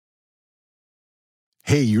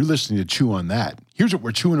Hey, you're listening to Chew on That. Here's what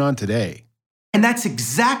we're chewing on today. And that's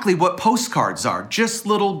exactly what postcards are, just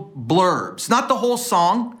little blurbs. Not the whole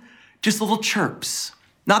song, just little chirps.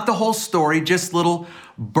 Not the whole story, just little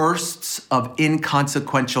bursts of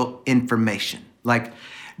inconsequential information. Like,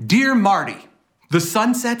 Dear Marty, the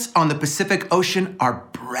sunsets on the Pacific Ocean are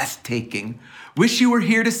breathtaking. Wish you were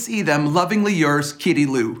here to see them. Lovingly yours, Kitty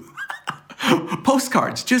Lou.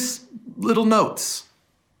 Postcards, just little notes.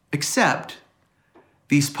 Except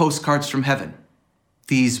these postcards from heaven.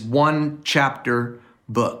 These one-chapter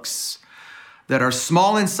books that are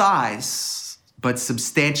small in size, but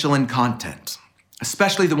substantial in content.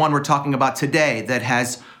 Especially the one we're talking about today that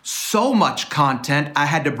has so much content, I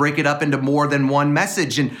had to break it up into more than one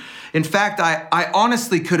message. And in fact, I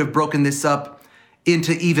honestly could have broken this up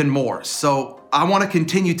into even more. So I want to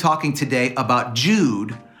continue talking today about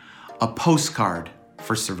Jude, a postcard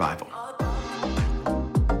for survival.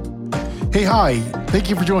 Hey, hi. Thank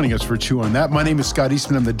you for joining us for Chew on That. My name is Scott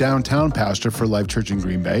Eastman. I'm the downtown pastor for Life Church in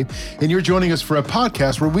Green Bay. And you're joining us for a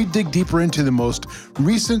podcast where we dig deeper into the most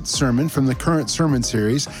recent sermon from the current sermon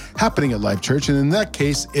series happening at Life Church. And in that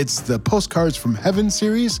case, it's the Postcards from Heaven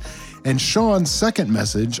series and Sean's second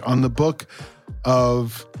message on the book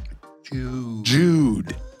of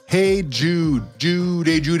Jude. Hey, Jude.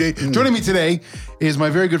 Joining me today is my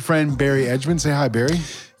very good friend, Barry Edgman. Say hi, Barry.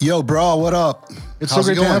 Yo, bro, what up? It's so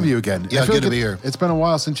great to have you again. Yeah, good to be here. It's been a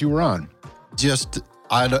while since you were on. It's been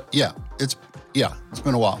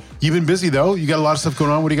a while. You've been busy, though. You got a lot of stuff going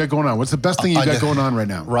on. What do you got going on? What's the best thing you got going on right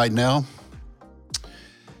now? Right now?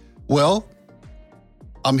 Well,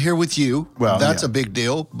 I'm here with you. Well, that's yeah. a big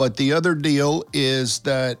deal. But the other deal is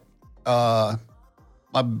that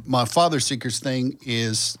my Father Seekers thing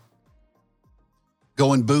is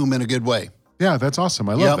going boom in a good way. Yeah, that's awesome.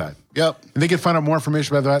 I love that. Yep. And they can find out more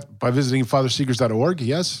information about that by visiting fatherseekers.org,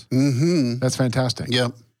 yes? Mm-hmm. That's fantastic.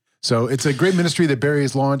 Yep. So it's a great ministry that Barry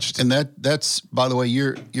has launched. And that's by the way,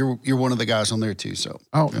 you're one of the guys on there too. So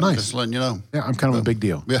nice. Just letting you know. Yeah, I'm kind of a big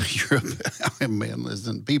deal. Yeah, man,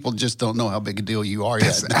 listen, people just don't know how big a deal you are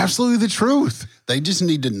That's yet. absolutely the truth. They just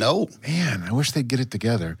need to know. Man, I wish they'd get it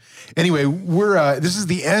together. Anyway, this is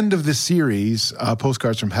the end of the series,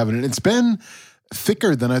 Postcards from Heaven, and it's been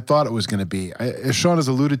thicker than I thought it was going to be. As Sean has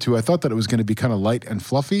alluded to, I thought that it was going to be kind of light and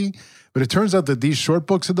fluffy, but it turns out that these short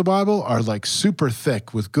books of the Bible are like super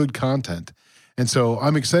thick with good content. And so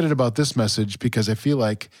I'm excited about this message because I feel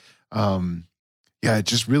like,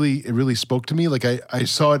 it really spoke to me. Like I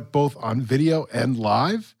saw it both on video and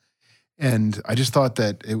live, and I just thought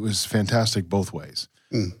that it was fantastic both ways.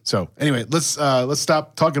 So anyway, let's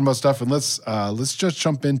stop talking about stuff and let's just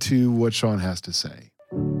jump into what Sean has to say.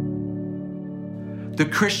 The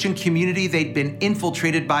Christian community, they'd been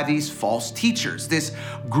infiltrated by these false teachers, this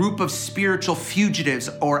group of spiritual fugitives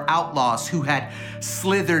or outlaws who had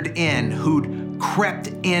slithered in, who'd crept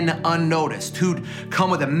in unnoticed, who'd come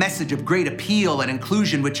with a message of great appeal and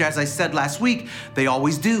inclusion, which, as I said last week, they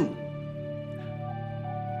always do.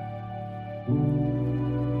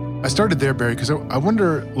 I started there, Barry, because I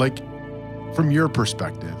wonder, like, from your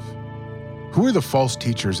perspective, who are the false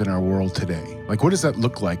teachers in our world today? Like, what does that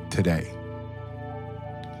look like today?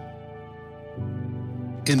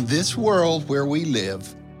 In this world where we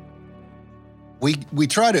live, we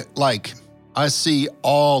try to, like, I see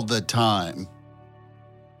all the time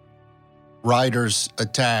writers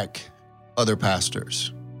attack other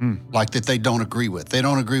pastors, like that they don't agree with. They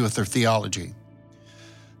don't agree with their theology.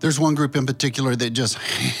 There's one group in particular that just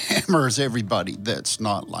hammers everybody that's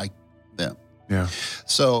not like them. Yeah.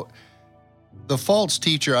 So the false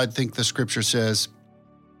teacher, I think the scripture says,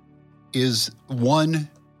 is one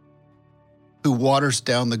who waters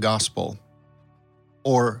down the gospel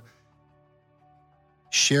or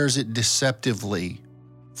shares it deceptively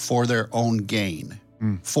for their own gain,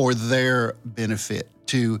 for their benefit,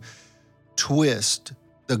 to twist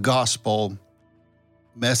the gospel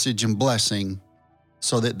message and blessing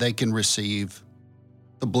so that they can receive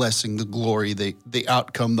the blessing, the glory, the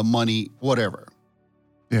outcome, the money, whatever.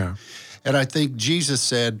 Yeah. And I think Jesus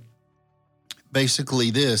said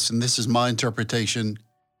basically this, and this is my interpretation: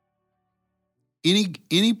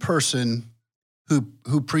 any person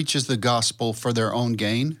who preaches the gospel for their own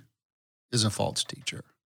gain is a false teacher.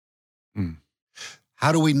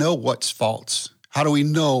 How do we know what's false? How do we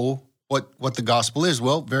know what the gospel is?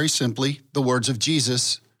 Well, very simply, the words of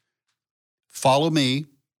Jesus: follow me,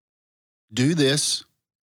 do this,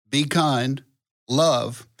 be kind,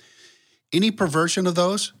 love. Any perversion of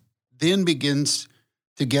those then begins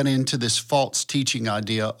to get into this false teaching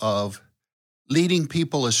idea of leading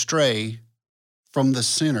people astray from the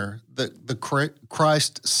center, the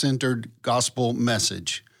Christ-centered gospel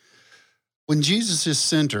message, When Jesus is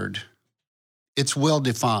centered, it's well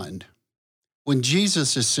defined. When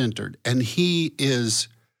Jesus is centered and he is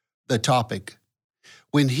the topic,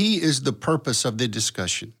 when he is the purpose of the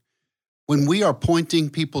discussion, when we are pointing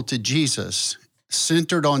people to Jesus,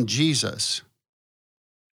 centered on Jesus,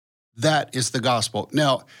 that is the gospel.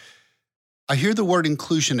 Now, I hear the word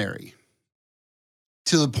inclusionary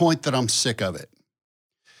to the point that I'm sick of it.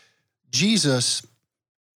 Jesus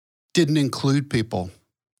didn't include people.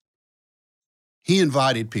 He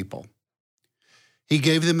invited people. He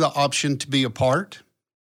gave them the option to be a part,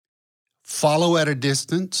 follow at a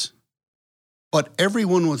distance, but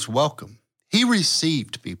everyone was welcome. He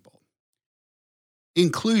received people.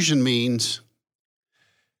 Inclusion means,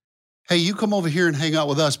 hey, you come over here and hang out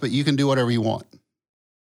with us, but you can do whatever you want.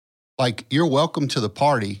 Like, you're welcome to the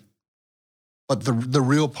party, but the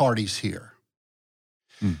real party's here.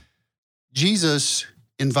 Jesus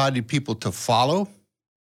invited people to follow,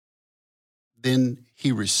 then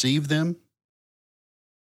he received them,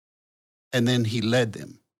 and then he led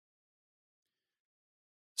them.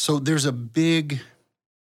 So there's a big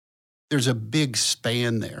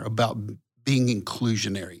span there about being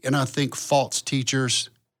inclusionary. And I think false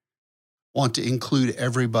teachers want to include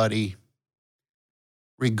everybody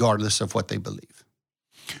regardless of what they believe.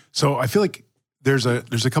 So I feel like there's a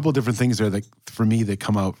couple of different things there that, for me, that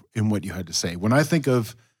come out in what you had to say. When I think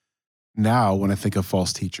of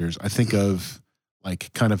false teachers, I think of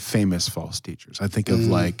like kind of famous false teachers. I think of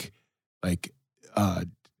like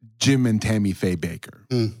Jim and Tammy Faye Baker,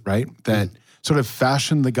 right? That sort of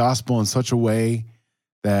fashioned the gospel in such a way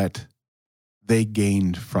that they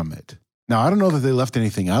gained from it. Now, I don't know that they left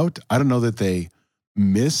anything out. I don't know that they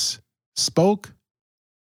misspoke,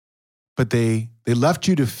 but they left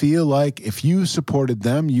you to feel like if you supported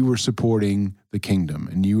them, you were supporting the kingdom,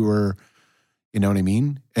 and you were, you know what I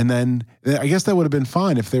mean? And then I guess that would have been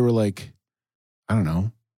fine if they were like, I don't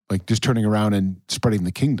know, like just turning around and spreading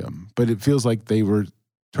the kingdom. But it feels like they were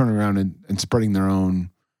turning around and spreading their own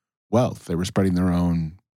wealth. They were spreading their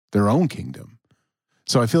own kingdom.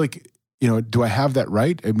 So I feel like, do I have that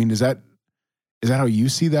right? I mean, is that how you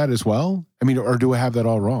see that as well? I mean, or do I have that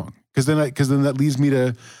all wrong? Because then that leads me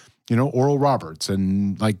to, Oral Roberts,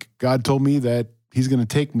 and like God told me that he's going to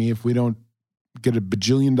take me if we don't get $1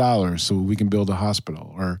 bajillion so we can build a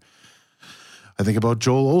hospital. Or I think about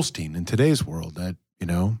Joel Osteen in today's world that,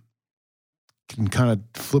 can kind of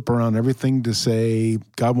flip around everything to say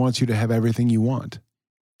God wants you to have everything you want.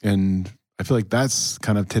 And I feel like that's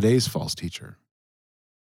kind of today's false teacher.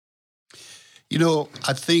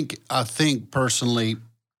 I think personally,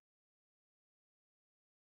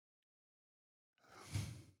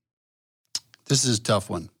 this is a tough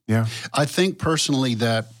one. Yeah. I think personally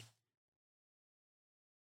that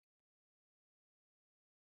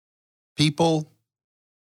people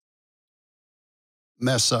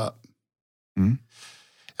mess up. Mm-hmm.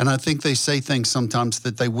 And I think they say things sometimes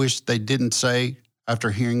that they wish they didn't say after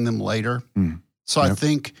hearing them later. So yep.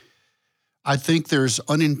 I think there's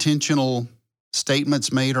unintentional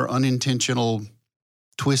statements made or unintentional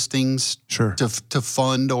twistings to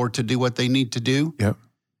fund or to do what they need to do. Yep.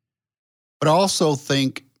 But I also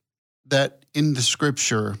think that in the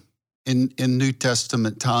scripture, in New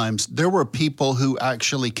Testament times, there were people who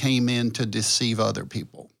actually came in to deceive other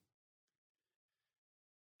people.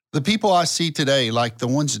 The people I see today, like the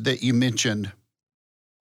ones that you mentioned,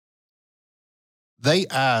 they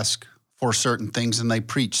ask for certain things and they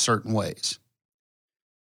preach certain ways.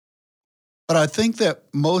 But I think that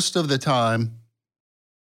most of the time,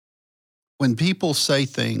 when people say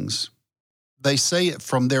things, they say it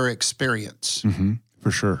from their experience. Mm-hmm,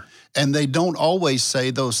 for sure. And they don't always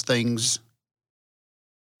say those things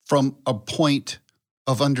from a point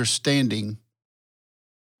of understanding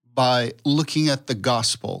by looking at the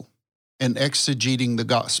gospel and exegeting the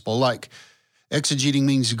gospel. Like, exegeting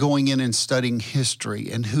means going in and studying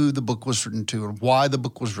history and who the book was written to and why the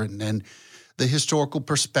book was written and the historical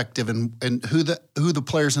perspective and who the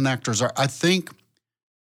players and actors are. I think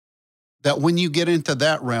that when you get into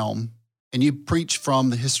that realm and you preach from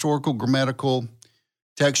the historical, grammatical,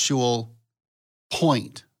 textual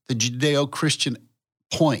point, the Judeo-Christian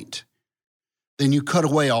point, then you cut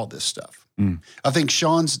away all this stuff. I think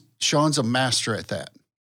Sean's a master at that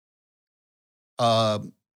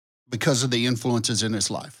because of the influences in his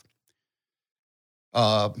life.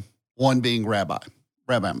 One being Rabbi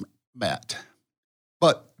Matt.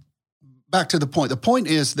 But back to the point. The point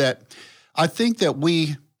is that I think that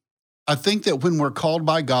when we're called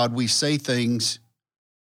by God, we say things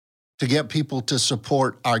to get people to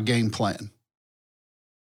support our game plan.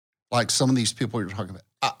 Like some of these people you're talking about.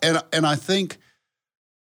 And I think,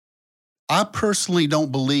 I personally don't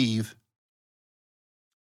believe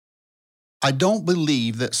I don't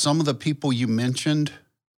believe that some of the people you mentioned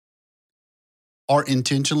are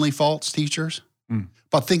intentionally false teachers,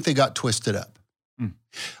 but I think they got twisted up.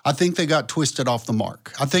 I think they got twisted off the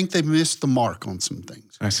mark. I think they missed the mark on some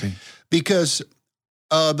things. I see. Because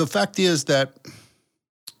the fact is that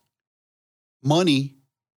money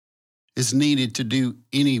is needed to do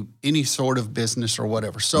any sort of business or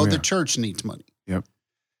whatever. So the church needs money. Yep.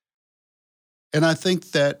 And I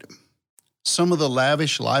think that some of the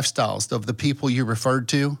lavish lifestyles of the people you referred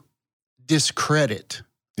to discredit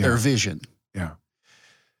their vision. Yeah.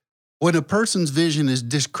 When a person's vision is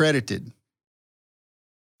discredited,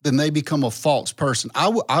 then they become a false person.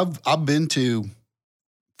 I've been to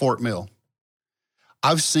Fort Mill.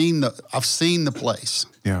 I've seen the place.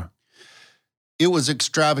 Yeah. It was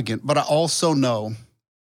extravagant, but I also know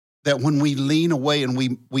that when we lean away and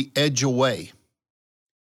we edge away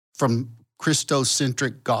from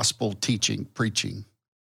Christocentric gospel teaching, preaching,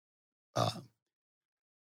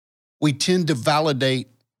 we tend to validate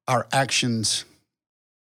our actions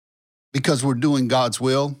because we're doing God's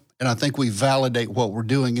will. And I think we validate what we're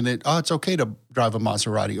doing. And it's okay to drive a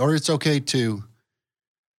Maserati, or it's okay to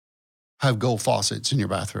have gold faucets in your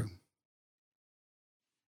bathroom.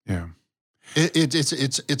 Yeah.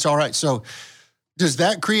 It's all right. So does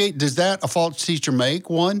that a false teacher make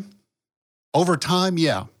one? Over time,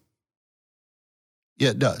 yeah. Yeah,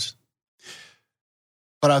 it does.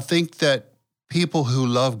 But I think that people who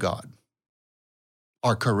love God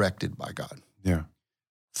are corrected by God. Yeah.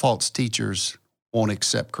 False teachers won't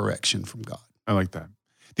accept correction from God. I like that.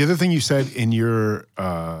 The other thing you said in your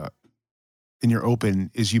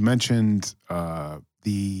open is you mentioned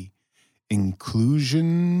the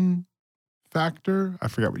inclusion factor. I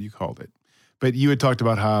forgot what you called it. But you had talked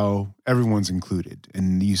about how everyone's included.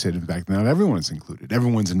 And you said, in fact, not everyone's included.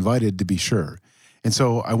 Everyone's invited, to be sure. And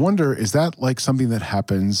so I wonder, is that like something that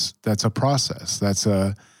happens that's a process? That's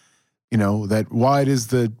that wide is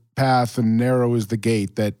the path and narrow is the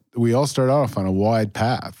gate, that we all start off on a wide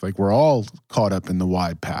path. Like we're all caught up in the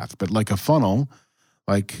wide path. But like a funnel,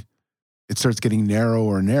 like it starts getting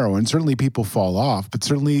narrower and narrow. And certainly people fall off, but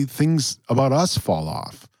certainly things about us fall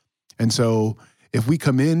off. And so if we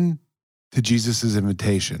come in to Jesus's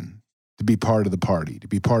invitation to be part of the party, to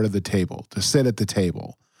be part of the table, to sit at the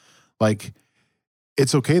table, like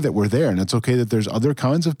it's okay that we're there, and it's okay that there's other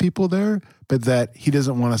kinds of people there, but that he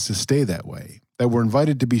doesn't want us to stay that way, that we're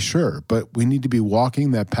invited to be sure, but we need to be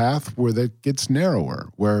walking that path where that gets narrower,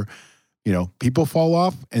 where, people fall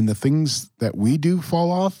off and the things that we do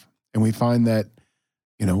fall off, and we find that,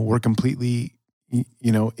 we're completely,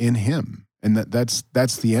 in him. And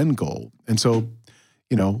that's the end goal. And so,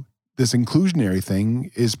 this inclusionary thing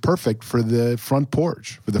is perfect for the front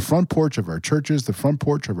porch of our churches, the front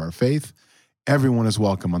porch of our faith. Everyone is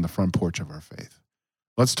welcome on the front porch of our faith.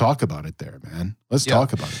 Let's talk about it there, man. Let's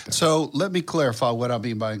talk about it there. So let me clarify what I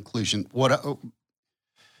mean by inclusion.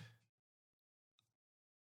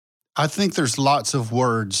 I think there's lots of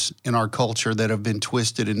words in our culture that have been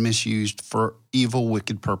twisted and misused for evil,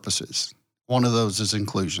 wicked purposes. One of those is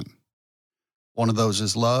inclusion. One of those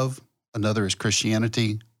is love. Another is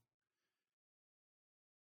Christianity.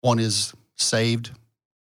 One is saved.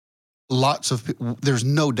 There's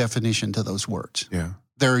no definition to those words. Yeah.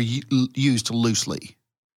 They're used loosely.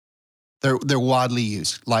 They're widely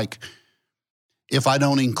used. Like, if I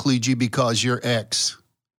don't include you because you're X,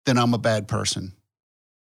 then I'm a bad person.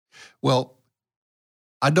 Well,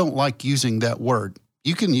 I don't like using that word.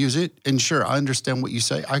 You can use it, and sure, I understand what you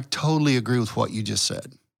say. I totally agree with what you just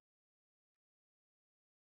said.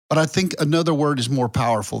 But I think another word is more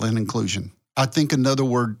powerful than inclusion. I think another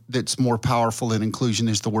word that's more powerful than inclusion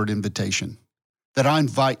is the word invitation. That I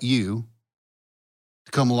invite you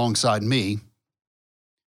to come alongside me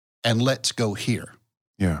and let's go here.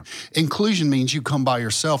 Yeah. Inclusion means you come by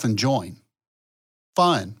yourself and join.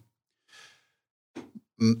 Fine.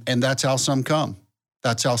 And that's how some come.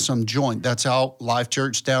 That's how some join. That's how Life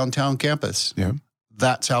Church downtown campus. Yeah.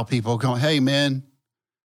 That's how people come. Hey, man,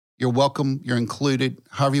 you're welcome. You're included.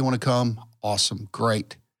 However you want to come. Awesome.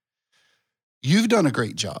 Great. You've done a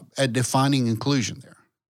great job at defining inclusion there.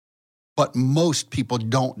 But most people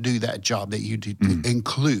don't do that job that you do to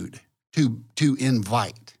include, to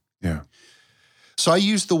invite. Yeah. So I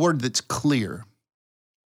use the word that's clear.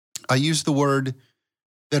 I use the word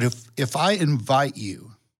that if I invite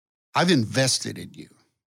you, I've invested in you.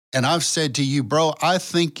 And I've said to you, bro, I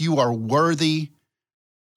think you are worthy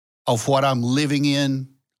of what I'm living in.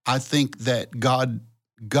 I think that God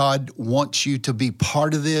wants you to be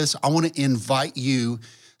part of this. I want to invite you.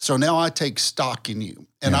 So now I take stock in you.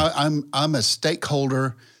 And I'm a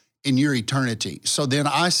stakeholder in your eternity. So then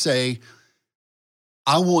I say,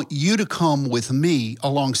 I want you to come with me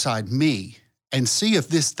alongside me and see if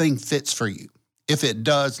this thing fits for you. If it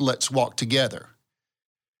does, let's walk together.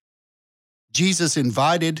 Jesus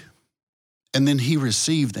invited, and then he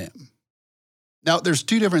received them. Now, there's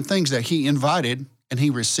two different things that he invited and he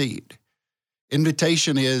received.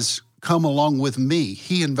 Invitation is come along with me.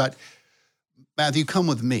 He invited, Matthew, come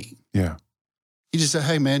with me. Yeah. He just said,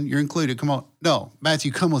 hey, man, you're included. Come on. No,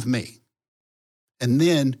 Matthew, come with me. And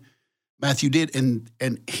then Matthew did, and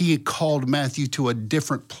he called Matthew to a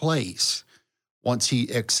different place once he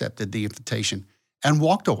accepted the invitation and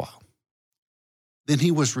walked a while. Then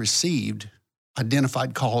he was received,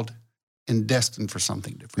 identified, called, and destined for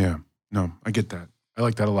something different. Yeah. No, I get that. I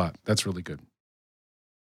like that a lot. That's really good.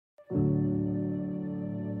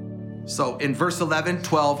 So in verse 11,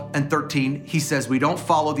 12, and 13, he says, we don't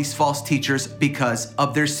follow these false teachers because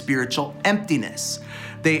of their spiritual emptiness.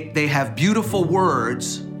 They have beautiful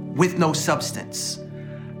words with no substance.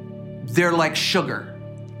 They're like sugar.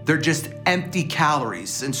 They're just empty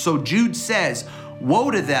calories. And so Jude says,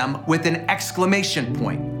 woe to them with an exclamation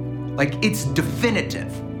point. Like it's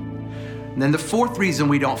definitive. And then the fourth reason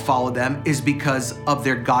we don't follow them is because of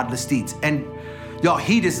their godless deeds. And y'all,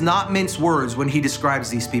 he does not mince words when he describes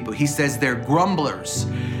these people. He says they're grumblers.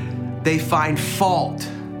 They find fault.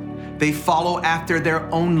 They follow after their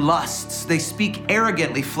own lusts. They speak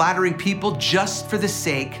arrogantly, flattering people just for the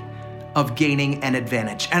sake of gaining an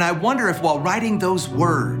advantage. And I wonder if while writing those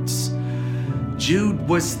words, Jude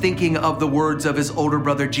was thinking of the words of his older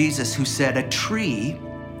brother Jesus, who said, a tree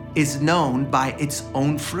is known by its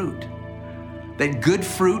own fruit. That good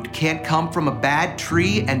fruit can't come from a bad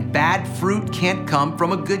tree, and bad fruit can't come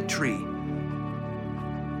from a good tree.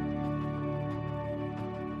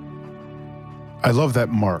 I love that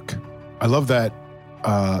mark. I love that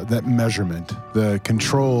that measurement, the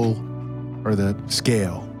control or the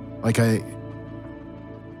scale. Because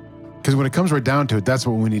when it comes right down to it, that's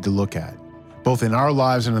what we need to look at, both in our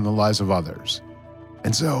lives and in the lives of others.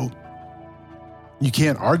 And so you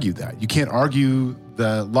can't argue that. You can't argue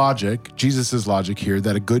the logic, Jesus's logic here,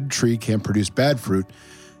 that a good tree can't produce bad fruit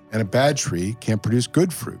and a bad tree can't produce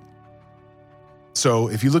good fruit. So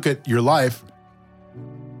if you look at your life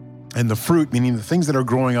and the fruit, meaning the things that are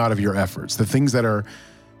growing out of your efforts, the things that are,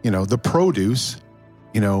 the produce,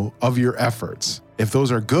 of your efforts, if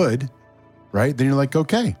those are good, right, then you're like,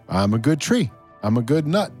 okay, I'm a good tree. I'm a good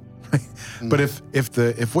nut. But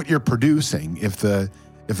if what you're producing, if the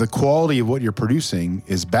quality of what you're producing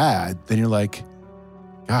is bad, then you're like,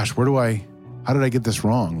 gosh, how did I get this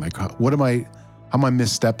wrong? Like, how am I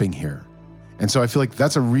misstepping here? And so I feel like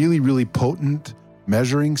that's a really, really potent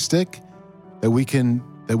measuring stick that we can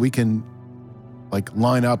like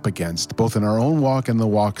line up against, both in our own walk and the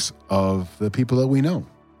walks of the people that we know.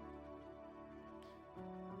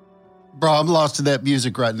 Bro, I'm lost to that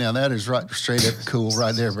music right now. That is right straight up cool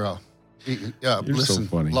right there, bro. You're listen, so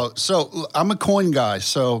funny. So I'm a coin guy.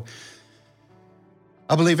 So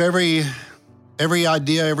I believe every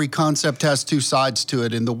idea, every concept has two sides to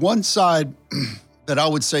it. And the one side that I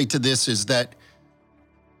would say to this is that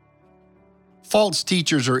false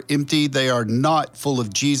teachers are empty. They are not full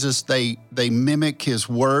of Jesus. They mimic his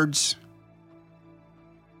words.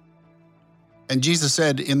 And Jesus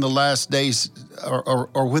said in the last days,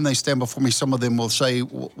 or when they stand before me, some of them will say,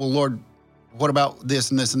 well, Lord, what about this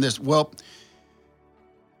and this and this? Well,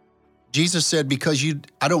 Jesus said, because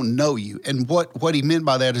I don't know you. And what he meant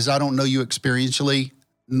by that is I don't know you experientially,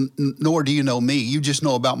 nor do you know me. You just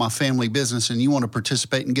know about my family business and you want to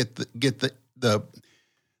participate and get the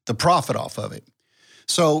profit off of it.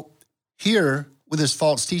 So here with this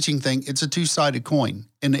false teaching thing, it's a two-sided coin.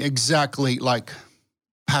 And exactly like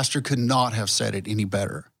Pastor could not have said it any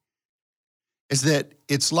better, is that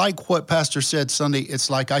it's like what Pastor said Sunday. It's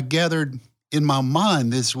like I gathered in my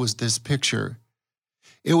mind, this picture.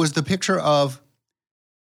 It was the picture of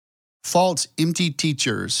false, empty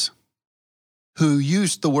teachers who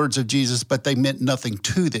used the words of Jesus, but they meant nothing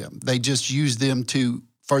to them. They just used them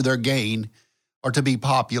for their gain or to be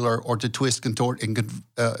popular or to twist, contort, and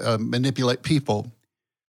manipulate people.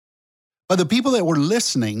 But the people that were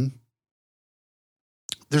listening,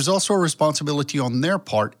 there's also a responsibility on their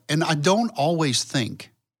part. And I don't always think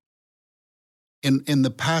in the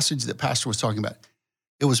passage that Pastor was talking about,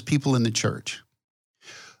 it was people in the church.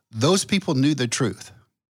 Those people knew the truth.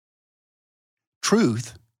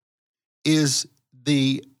 Truth is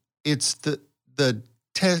the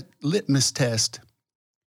litmus test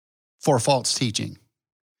for false teaching.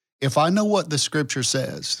 If I know what the scripture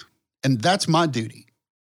says, and that's my duty,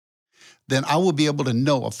 then I will be able to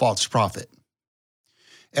know a false prophet.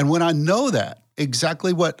 And when I know that,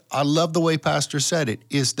 exactly what I love the way Pastor said it,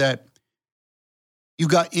 is that, You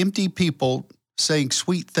got empty people saying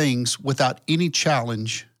sweet things without any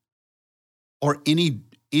challenge or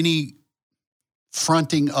any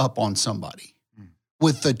fronting up on somebody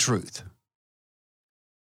with the truth.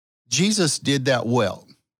 Jesus did that well.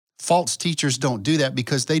 False teachers don't do that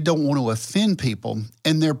because they don't want to offend people.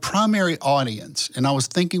 And their primary audience, and I was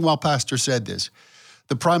thinking while Pastor said this,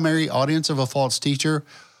 the primary audience of a false teacher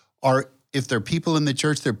are, if they're people in the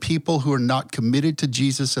church, they're people who are not committed to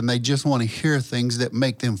Jesus and they just want to hear things that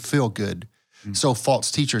make them feel good. So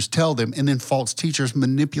false teachers tell them, and then false teachers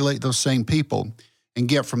manipulate those same people and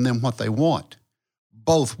get from them what they want.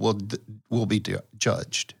 Both will be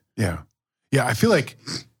judged. Yeah. Yeah, I feel like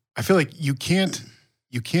you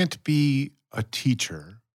can't be a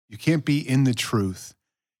teacher. You can't be in the truth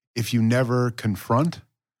if you never confront,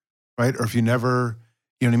 right? Or if you never,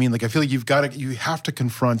 you know what I mean? Like, I feel like you have to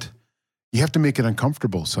confront, you have to make it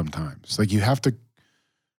uncomfortable sometimes. Like, you have to,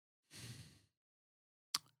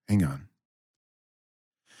 hang on.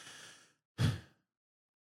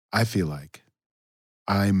 I feel like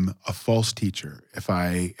I'm a false teacher if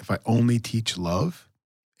I only teach love,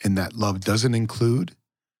 and that love doesn't include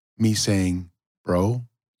me saying, bro,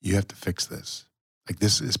 you have to fix this. Like,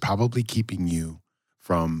 this is probably keeping you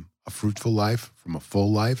from a fruitful life, from a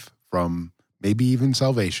full life, from maybe even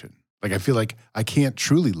salvation. Like, I feel like I can't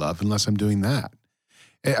truly love unless I'm doing that.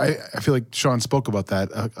 I feel like Sean spoke about that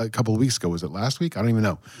a couple of weeks ago. Was it last week? I don't even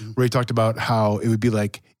know. Where he talked about how it would be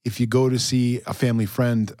like if you go to see a family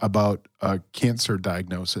friend about a cancer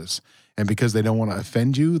diagnosis, and because they don't want to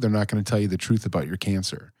offend you, they're not going to tell you the truth about your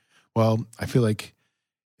cancer. Well, I feel like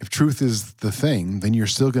if truth is the thing, then you're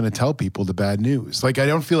still going to tell people the bad news. Like, I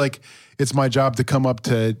don't feel like it's my job to come up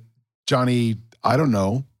to Johnny, I don't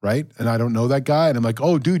know, right? And I don't know that guy. And I'm like,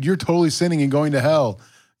 oh, dude, you're totally sinning and going to hell.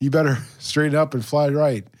 You better straighten up and fly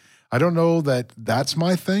right. I don't know that that's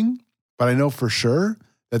my thing, but I know for sure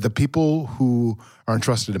that the people who are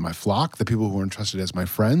entrusted in my flock, the people who are entrusted as my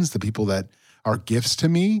friends, the people that are gifts to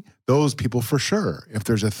me, those people for sure, if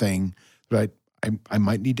there's a thing that I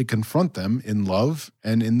might need to confront them in love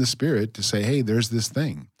and in the spirit to say, hey, there's this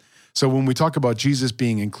thing. So when we talk about Jesus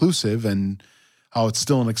being inclusive and how it's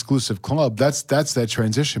still an exclusive club, that's that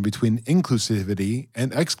transition between inclusivity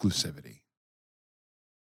and exclusivity.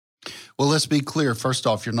 Well, let's be clear. First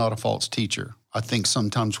off, you're not a false teacher. I think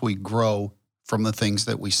sometimes we grow from the things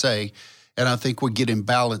that we say, and I think we get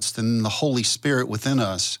imbalanced, and the Holy Spirit within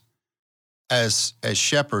us as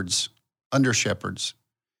shepherds, under shepherds,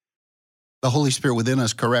 the Holy Spirit within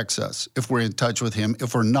us corrects us if we're in touch with him.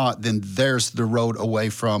 If we're not, then there's the road away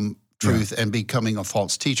from truth and becoming a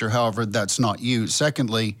false teacher. However, that's not you.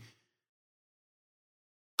 Secondly,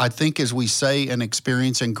 I think as we say and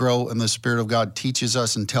experience and grow and the Spirit of God teaches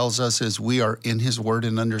us and tells us as we are in his word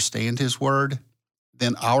and understand his word,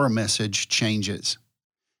 then our message changes.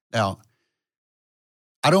 Now,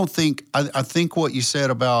 I think what you said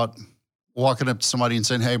about walking up to somebody and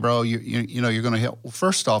saying, hey, bro, you know, you're going to help. Well,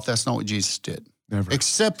 first off, that's not what Jesus did. Never.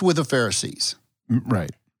 Except with the Pharisees. Right.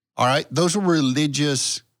 All right. Those were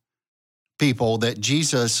religious people that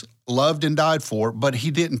Jesus loved and died for, but he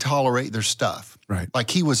didn't tolerate their stuff. Right. Like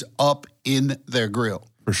he was up in their grill.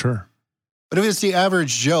 For sure. But if it's the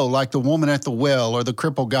average Joe, like the woman at the well or the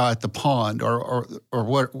crippled guy at the pond or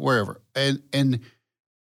wherever, and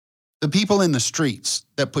the people in the streets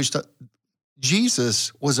that pushed up,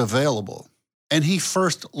 Jesus was available and he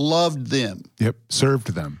first loved them. Yep.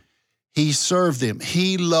 Served them. He served them.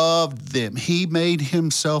 He loved them. He made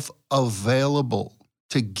himself available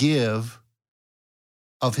to give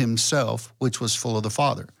of himself, which was full of the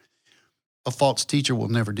Father. A false teacher will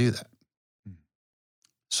never do that.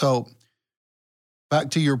 So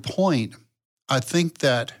back to your point, I think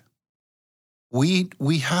that we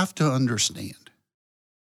have to understand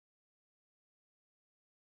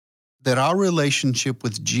that our relationship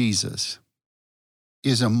with Jesus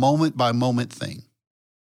is a moment-by-moment thing.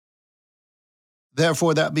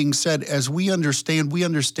 Therefore, that being said, as we understand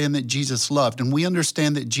that Jesus loved, and we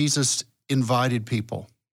understand that Jesus invited people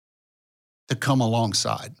to come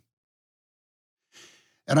alongside.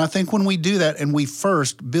 And I think when we do that and we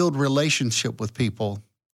first build relationship with people,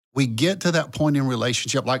 we get to that point in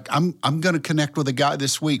relationship. Like I'm going to connect with a guy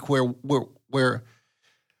this week where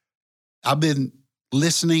I've been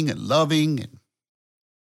listening and loving,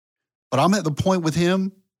 but I'm at the point with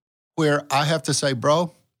him where I have to say,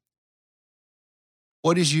 bro,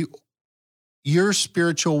 what is your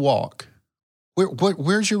spiritual walk?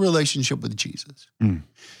 Where's your relationship with Jesus?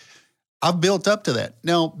 I've built up to that.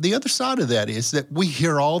 Now, the other side of that is that we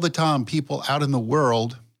hear all the time people out in the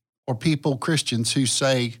world or people, Christians, who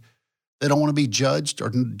say they don't want to be judged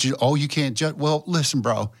or, oh, you can't judge. Well, listen,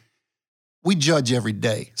 bro, We judge every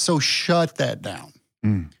day. So shut that down.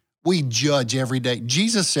 We judge every day.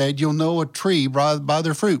 Jesus said, you'll know a tree by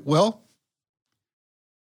their fruit. Well,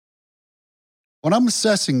 when I'm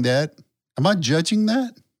assessing that, am I judging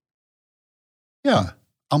that? Yeah,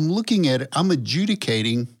 I'm looking at it. I'm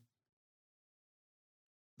adjudicating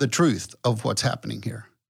the truth of what's happening here.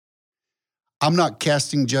 I'm not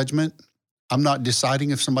casting judgment. I'm not deciding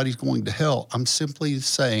if somebody's going to hell. I'm simply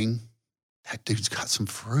saying, that dude's got some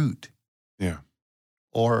fruit. Yeah.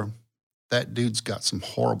 Or that dude's got some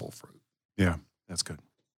horrible fruit. Yeah, that's good.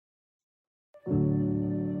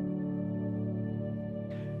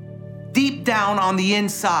 Deep down on the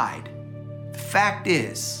inside, the fact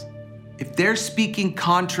is, if they're speaking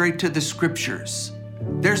contrary to the scriptures,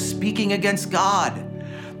 they're speaking against God.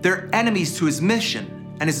 They're enemies to his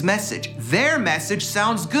mission and his message. Their message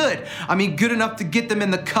sounds good. I mean, good enough to get them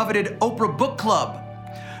in the coveted Oprah Book Club.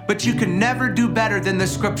 But you can never do better than the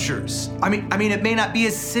scriptures. I mean, it may not be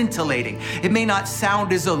as scintillating. It may not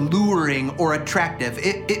sound as alluring or attractive.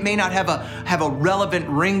 It may not have a relevant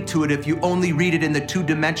ring to it if you only read it in the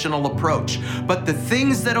two-dimensional approach. But the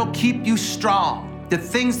things that'll keep you strong, the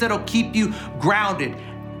things that'll keep you grounded,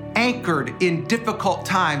 anchored in difficult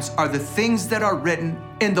times are the things that are written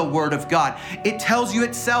in the Word of God. It tells you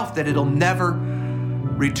itself that it'll never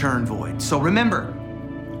return void. So remember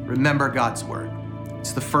God's Word.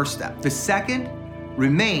 It's the first step. The second,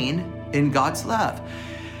 remain in God's love.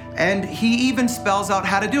 And he even spells out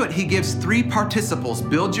how to do it. He gives 3 participles: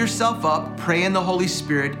 build yourself up, pray in the Holy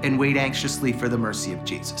Spirit, and wait anxiously for the mercy of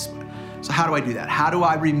Jesus. So how do I do that? How do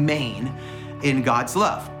I remain in God's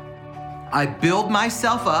love? I build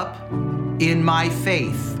myself up in my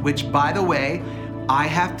faith, which, by the way, I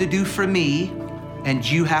have to do for me and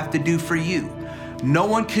you have to do for you. No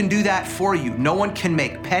one can do that for you. No one can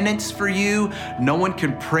make penance for you. No one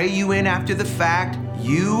can pray you in after the fact.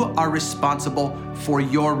 You are responsible for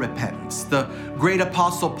your repentance. The great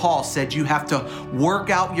apostle Paul said you have to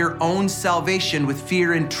work out your own salvation with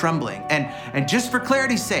fear and trembling. And just for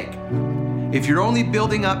clarity's sake, if your only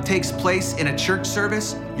building up takes place in a church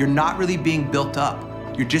service, you're not really being built up.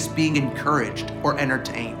 You're just being encouraged or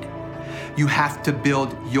entertained. You have to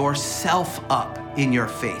build yourself up in your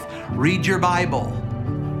faith. Read your Bible,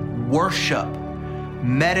 worship,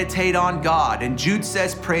 meditate on God. And Jude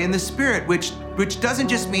says pray in the Spirit, which doesn't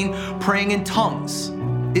just mean praying in tongues.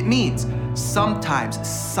 It means sometimes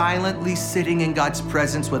silently sitting in God's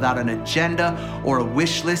presence without an agenda or a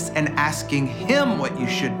wish list and asking him what you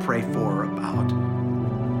should pray for or about.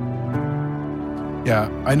 Yeah,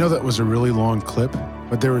 I know that was a really long clip,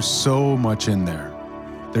 but there was so much in there.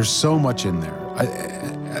 There's so much in there.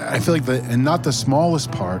 I feel like and not the smallest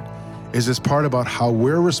part, is this part about how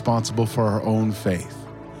we're responsible for our own faith.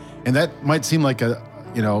 And that might seem like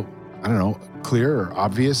clear or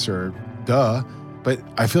obvious or duh, but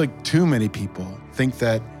I feel like too many people think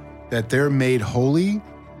that they're made holy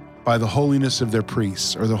by the holiness of their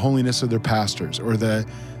priests or the holiness of their pastors or the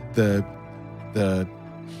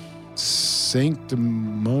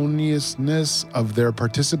sanctimoniousness of their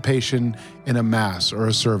participation in a mass or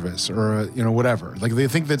a service or whatever. Like they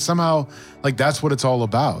think that somehow like that's what it's all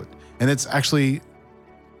about. And it's actually,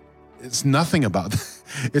 it's nothing about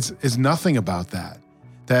it's nothing about that.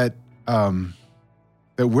 That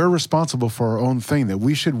we're responsible for our own thing, that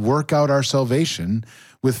we should work out our salvation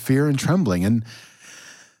with fear and trembling. And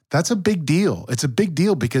that's a big deal. It's a big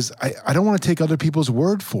deal because I don't want to take other people's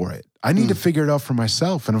word for it. I need to figure it out for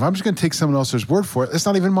myself. And if I'm just going to take someone else's word for it, it's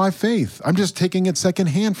not even my faith. I'm just taking it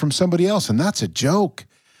secondhand from somebody else. And that's a joke,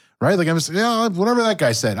 right? Like I'm just, whatever that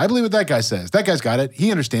guy said. I believe what that guy says. That guy's got it. He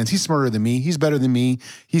understands. He's smarter than me. He's better than me.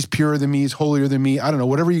 He's purer than me. He's holier than me. I don't know,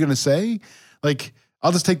 whatever you're going to say. Like,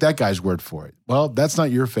 I'll just take that guy's word for it. Well, that's not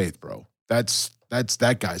your faith, bro. That's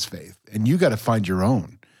that guy's faith. And you got to find your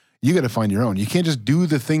own. You got to find your own. You can't just do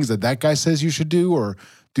the things that guy says you should do or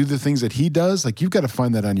do the things that he does. Like, you've got to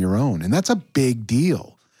find that on your own. And that's a big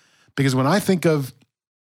deal. Because when I think of,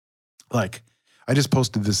 like, I just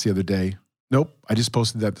posted this the other day. Nope, I just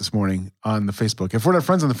posted that this morning on the Facebook. If we're not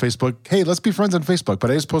friends on the Facebook, hey, let's be friends on Facebook.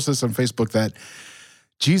 But I just posted this on Facebook that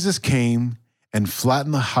Jesus came and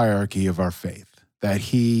flattened the hierarchy of our faith. That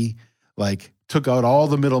he, like, took out all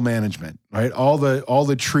the middle management, right? All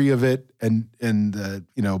the tree of it and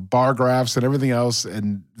bar graphs and everything else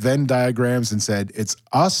and Venn diagrams and said, it's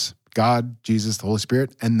us, God, Jesus, the Holy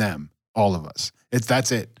Spirit, and them, all of us.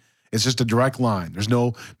 That's it. It's just a direct line. There's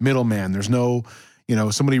no middleman. There's no,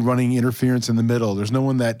 somebody running interference in the middle. There's no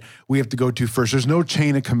one that we have to go to first. There's no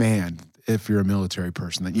chain of command. if you're a military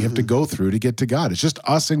person, that you have to go through to get to God. It's just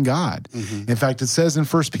us and God. In fact, it says in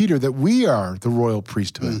 1 Peter that we are the royal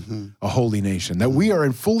priesthood, a holy nation, that we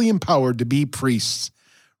are fully empowered to be priests,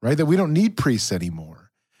 right? That we don't need priests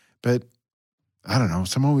anymore. But I don't know,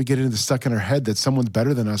 somehow we get into stuck in our head that someone's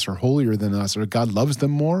better than us or holier than us or God loves them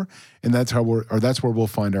more, and that's where we'll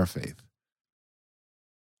find our faith.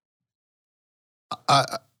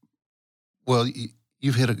 Well,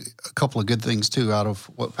 you've hit a couple of good things too out of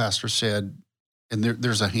what Pastor said, and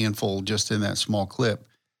there's a handful just in that small clip.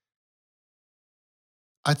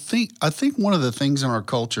 I think one of the things in our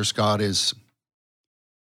culture, Scott, is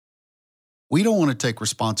we don't want to take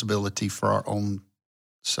responsibility for our own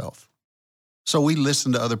self. So we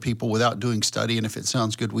listen to other people without doing study, and if it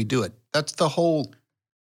sounds good, we do it. That's the whole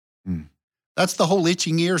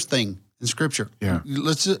itching ears thing in Scripture. Yeah.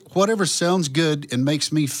 Whatever sounds good and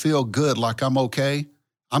makes me feel good, like I'm okay,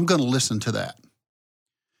 I'm going to listen to that.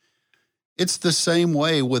 It's the same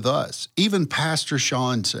way with us. Even Pastor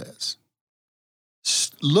Sean says,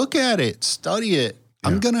 look at it, study it.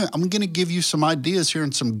 Yeah. I'm gonna give you some ideas here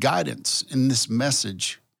and some guidance in this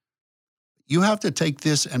message. You have to take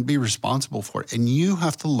this and be responsible for it, and you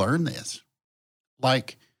have to learn this.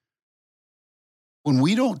 Like, when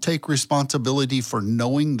we don't take responsibility for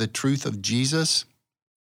knowing the truth of Jesus,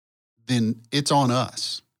 then it's on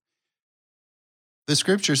us. The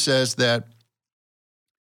Scripture says that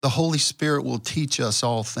the Holy Spirit will teach us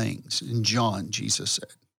all things. In John, Jesus said.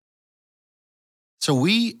 So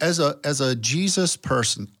we, as a Jesus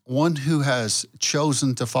person, one who has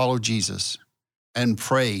chosen to follow Jesus and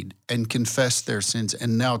prayed and confessed their sins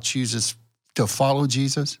and now chooses to follow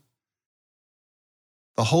Jesus,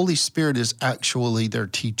 the Holy Spirit is actually their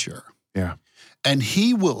teacher. Yeah. And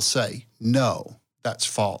he will say, no, that's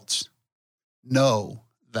false. No,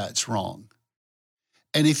 that's wrong.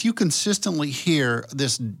 And if you consistently hear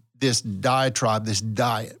this diatribe, this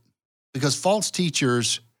diet, because false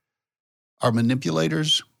teachers are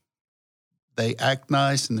manipulators, they act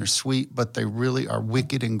nice and they're sweet, but they really are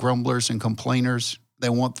wicked and grumblers and complainers. They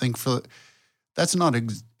want things for, that's not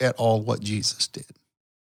at all what Jesus did.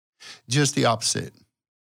 Just the opposite.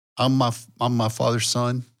 I'm my Father's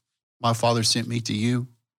son. My Father sent me to you.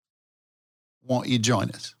 Won't you join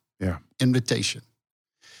us? Yeah. Invitation.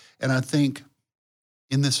 And I think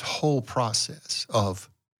in this whole process of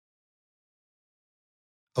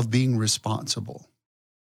being responsible,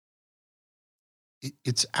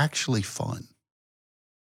 it's actually fun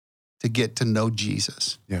to get to know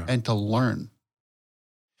Jesus and to learn.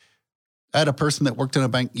 I had a person that worked in a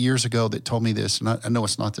bank years ago that told me this, and I know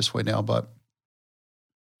it's not this way now, but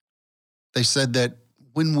they said that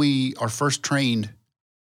when we are first trained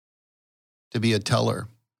to be a teller,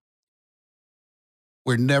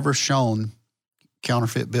 we're never shown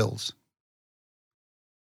counterfeit bills.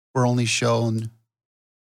 We're only shown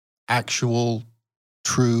actual,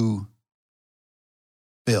 true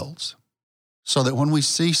bills. So that when we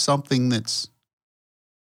see something that's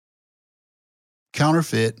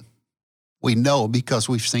counterfeit, we know because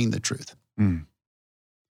we've seen the truth. Mm.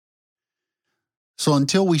 So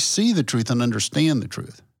until we see the truth and understand the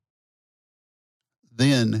truth,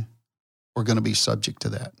 then we're going to be subject to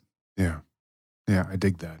that. Yeah. Yeah, I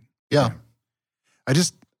dig that. Yeah. I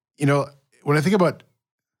just, when I think about,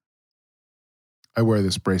 I wear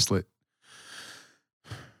this bracelet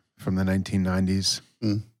from the 1990s.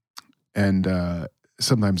 Mm. And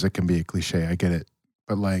sometimes it can be a cliche, I get it.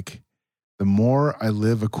 But like, the more I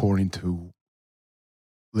live according to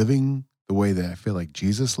living the way that I feel like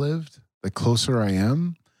Jesus lived, the closer I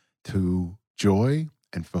am to joy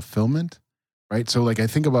and fulfillment, right? So like, I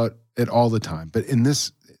think about it all the time. But in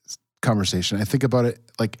this conversation, I think about it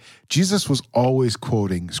like Jesus was always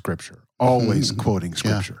quoting Scripture, always quoting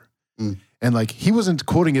Scripture. Yeah. Mm. And like, he wasn't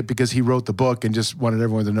quoting it because he wrote the book and just wanted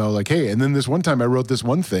everyone to know like, hey, and then this one time I wrote this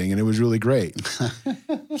one thing and it was really great.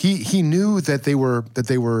 He knew that they were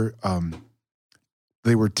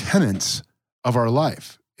tenets of our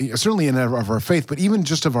life, certainly of our faith, but even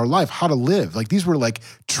just of our life, how to live. Like, these were like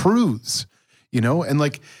truths, and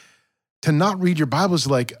like, to not read your Bible is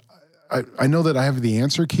like, I know that I have the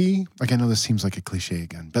answer key. Like, I know this seems like a cliche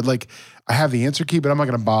again, but like, I have the answer key, but I'm not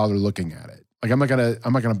going to bother looking at it. Like, I'm not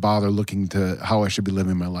gonna bother looking to how I should be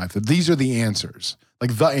living my life. These are the answers,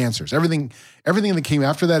 like the answers. Everything that came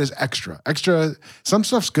after that is extra. Some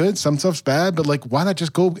stuff's good, some stuff's bad, but like, why not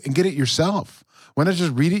just go and get it yourself? Why not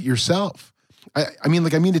just read it yourself? I mean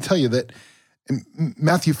to tell you that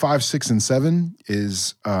Matthew 5, 6, and 7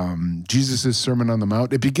 is Jesus' Sermon on the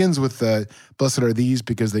Mount. It begins with blessed are these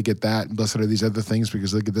because they get that, and blessed are these other things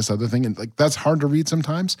because they get this other thing. And like that's hard to read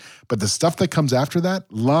sometimes. But the stuff that comes after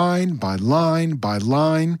that, line by line by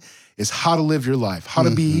line, is how to live your life, how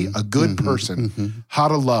to be a good person, how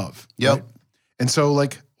to love. Yep. Right? And so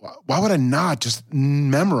like, why would I not just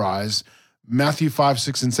memorize Matthew 5,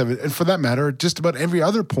 6, and 7, and for that matter, just about every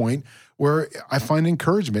other point where I find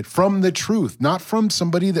encouragement from the truth, not from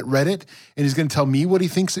somebody that read it and is going to tell me what he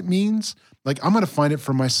thinks it means. Like, I'm going to find it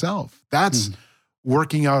for myself. That's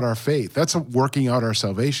working out our faith. That's working out our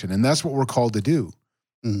salvation. And that's what we're called to do.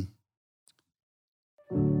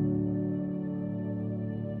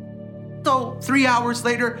 So 3 hours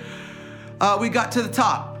later, we got to the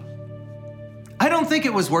top. I don't think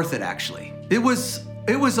it was worth it, actually. It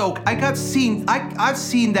was okay. I've seen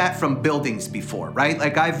that from buildings before, right?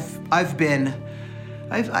 Like I've been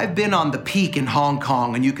on the peak in Hong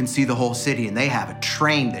Kong, and you can see the whole city, and they have a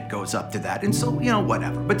train that goes up to that, and so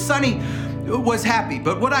whatever. But Sonny was happy.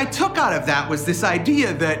 But what I took out of that was this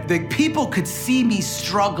idea that the people could see me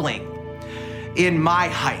struggling in my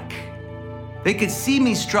hike. They could see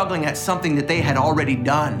me struggling at something that they had already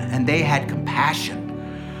done, and they had compassion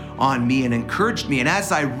on me and encouraged me. And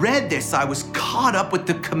as I read this, I was caught up with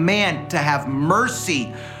the command to have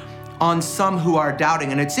mercy on some who are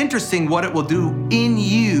doubting. And it's interesting what it will do in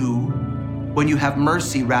you when you have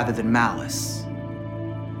mercy rather than malice.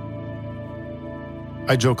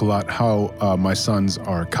 I joke a lot how my sons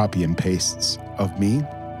are copy and pastes of me.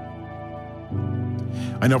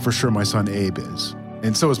 I know for sure my son Abe is,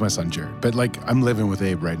 and so is my son Jared. But like, I'm living with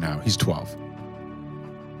Abe right now. He's 12.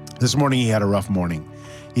 This morning he had a rough morning.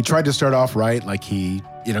 He tried to start off right, like he,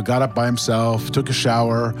 got up by himself, took a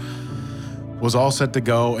shower, was all set to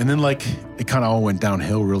go. And then like, it kind of all went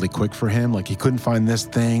downhill really quick for him. Like he couldn't find this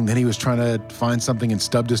thing. Then he was trying to find something and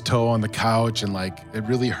stubbed his toe on the couch, and like, it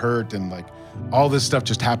really hurt. And like all this stuff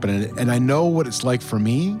just happened. And I know what it's like for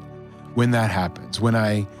me when that happens. When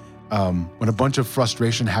a bunch of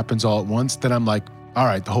frustration happens all at once, then I'm like, all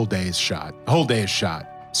right, the whole day is shot. The whole day is shot.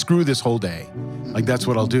 Screw this whole day. Like that's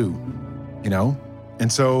what I'll do,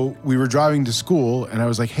 And so we were driving to school, and I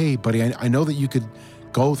was like, hey, buddy, I know that you could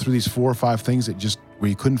go through these 4 or 5 things where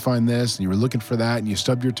you couldn't find this, and you were looking for that, and you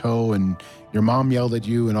stubbed your toe, and your mom yelled at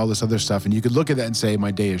you, and all this other stuff, and you could look at that and say, my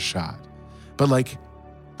day is shot. But like,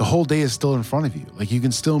 the whole day is still in front of you. Like, you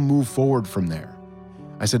can still move forward from there.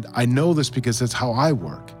 I said, I know this because that's how I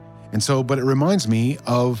work. And so, but it reminds me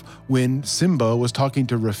of when Simba was talking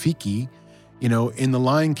to Rafiki, in The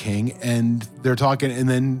Lion King, and they're talking, and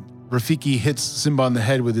then Rafiki hits Simba on the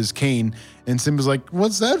head with his cane, and Simba's like,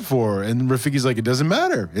 what's that for? And Rafiki's like, it doesn't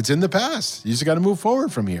matter. It's in the past. You just got to move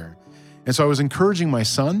forward from here. And so I was encouraging my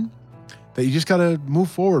son that you just got to move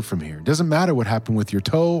forward from here. It doesn't matter what happened with your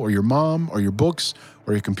toe or your mom or your books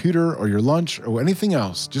or your computer or your lunch or anything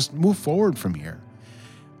else. Just move forward from here.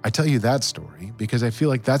 I tell you that story because I feel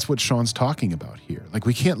like that's what Sean's talking about here. Like,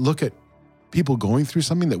 we can't look at people going through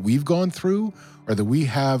something that we've gone through or that we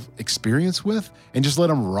have experience with and just let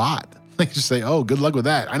them rot. Like, just say, oh, good luck with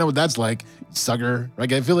that. I know what that's like, sucker.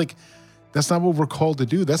 Like, I feel like that's not what we're called to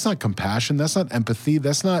do. That's not compassion. That's not empathy.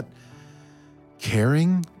 That's not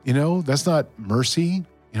caring. That's not mercy.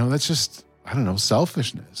 That's just, I don't know,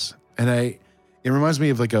 selfishness. And it reminds me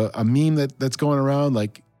of like a meme that's going around.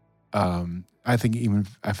 Like, I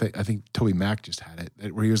think Toby Mac just had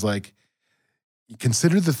it, where he was like,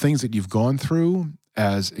 consider the things that you've gone through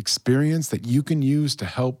as experience that you can use to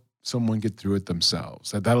help someone get through it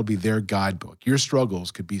themselves. That'll be their guidebook. Your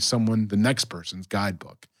struggles could be the next person's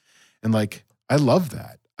guidebook. And like, I love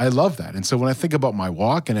that. And so when I think about my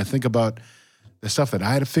walk and I think about the stuff that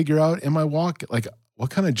I had to figure out in my walk, like, what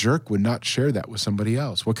kind of jerk would not share that with somebody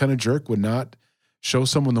else? What kind of jerk would not show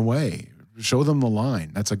someone the way, show them the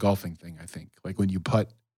line? That's a golfing thing, I think. Like when you putt,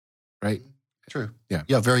 right? True. Yeah.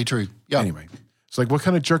 Yeah, very true. Yeah. Anyway, it's like, what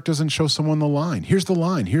kind of jerk doesn't show someone the line? Here's the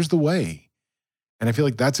line. Here's the way. And I feel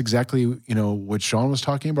like that's exactly, what Sean was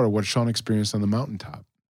talking about or what Sean experienced on the mountaintop.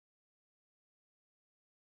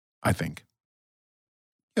 I think.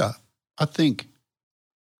 Yeah, I think.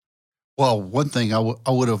 Well, one thing I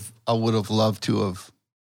would have loved to have.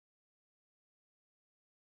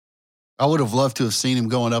 I would have loved to have seen him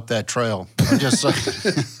going up that trail. I'm just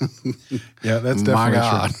yeah, that's definitely my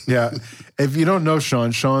God. True. Yeah, if you don't know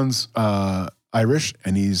Sean's Irish,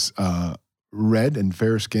 and he's red and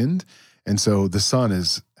fair-skinned, and so the sun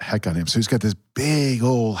is heck on him. So he's got this big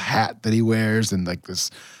old hat that he wears, and like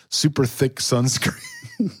this super thick sunscreen,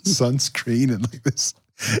 and like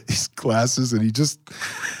these glasses, and he just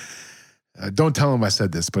don't tell him I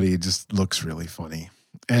said this, but he just looks really funny.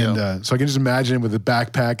 And so I can just imagine him with a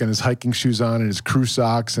backpack and his hiking shoes on and his crew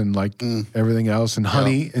socks and like everything else. And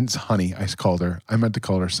Honey, and it's Honey, I called her. I meant to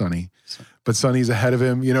call her Sunny. But Sunny's ahead of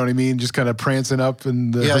him, you know what I mean? Just kind of prancing up.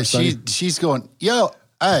 And she's going, yo,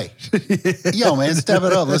 hey, yo, man, step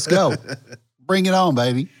it up. Let's go. Bring it on,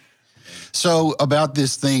 baby. So about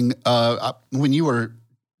this thing, when you were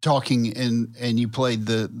talking and you played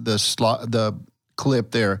the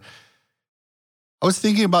clip there, I was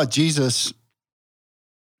thinking about Jesus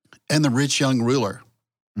and the rich young ruler.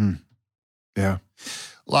 Yeah.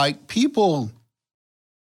 Like people,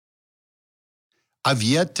 I've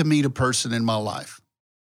yet to meet a person in my life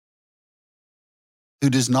who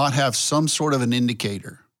does not have some sort of an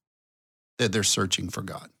indicator that they're searching for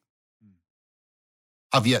God.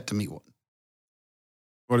 I've yet to meet one.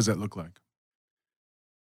 What does that look like?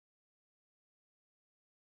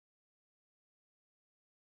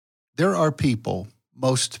 There are people,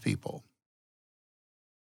 most people,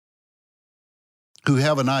 who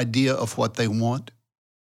have an idea of what they want,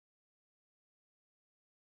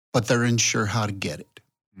 but they're unsure how to get it.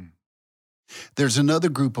 There's another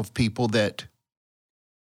group of people that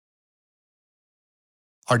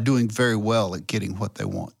are doing very well at getting what they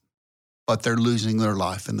want, but they're losing their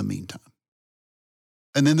life in the meantime.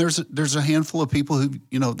 And then there's a handful of people who,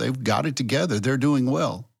 they've got it together. They're doing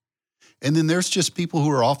well. And then there's just people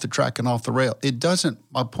who are off the track and off the rail.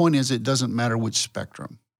 My point is, it doesn't matter which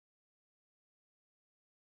spectrum.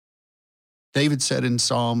 David said in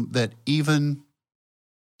Psalm that even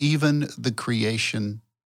the creation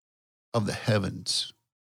of the heavens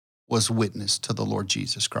was witness to the Lord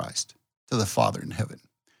Jesus Christ, to the Father in heaven.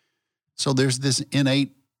 So there's this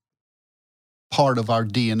innate part of our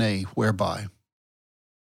DNA whereby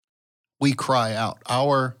we cry out.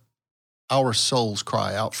 Our souls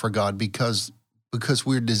cry out for God because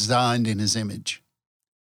we're designed in his image.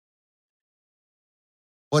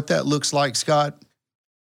 What that looks like, Scott,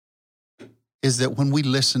 is that when we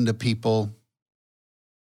listen to people,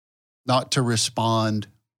 not to respond,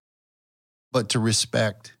 but to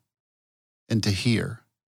respect and to hear,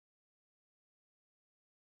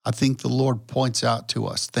 I think the Lord points out to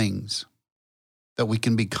us things that we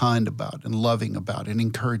can be kind about and loving about and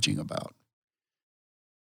encouraging about.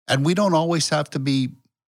 And we don't always have to be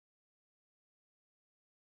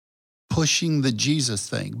pushing the Jesus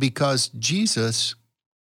thing, because Jesus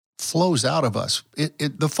flows out of us.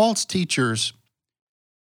 The false teachers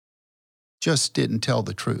just didn't tell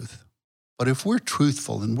the truth. But if we're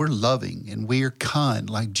truthful and we're loving and we're kind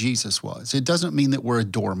like Jesus was, it doesn't mean that we're a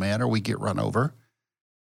doormat or we get run over.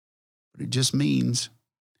 But it just means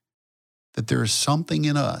that there is something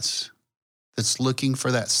in us that's looking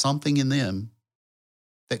for that something in them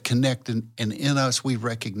that connect, and in us we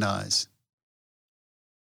recognize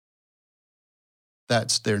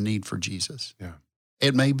that's their need for Jesus. Yeah.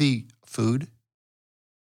 It may be food.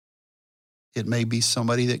 It may be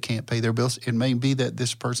somebody that can't pay their bills. It may be that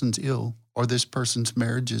this person's ill or this person's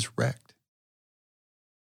marriage is wrecked.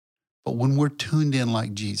 But when we're tuned in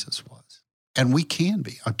like Jesus was, and we can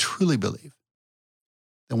be, I truly believe,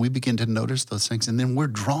 then we begin to notice those things, and then we're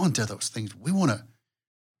drawn to those things. We want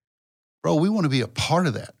to be a part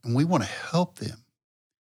of that, and we want to help them.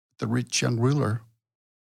 The rich young ruler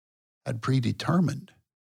had predetermined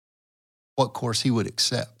what course he would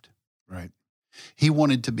accept. Right. He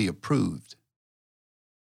wanted to be approved.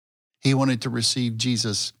 He wanted to receive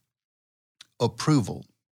Jesus' approval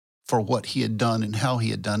for what he had done and how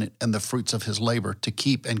he had done it and the fruits of his labor to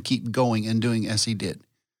keep going and doing as he did.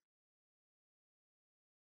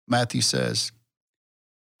 Matthew says,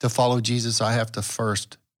 to follow Jesus, I have to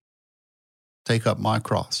first take up my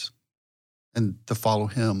cross, and to follow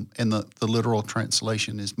him. And the literal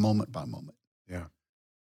translation is moment by moment. Yeah.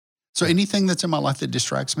 So anything that's in my life that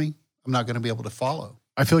distracts me, I'm not going to be able to follow.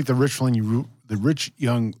 I feel like the rich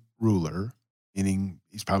young ruler, meaning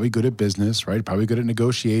he's probably good at business, right? Probably good at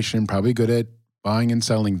negotiation, probably good at buying and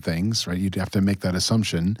selling things, right? You'd have to make that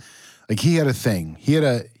assumption. Like he had a thing. He had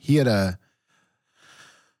a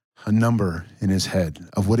number in his head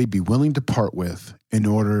of what he'd be willing to part with in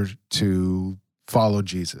order to follow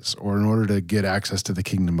Jesus or in order to get access to the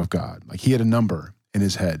kingdom of God. Like he had a number in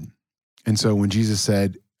his head. And so when Jesus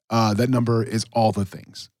said, that number is all the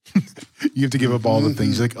things. You have to give up all the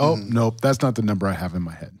things. You're like, oh, nope, that's not the number I have in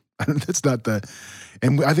my head. That's not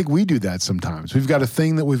and I think we do that sometimes. We've got a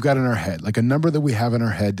thing that we've got in our head, like a number that we have in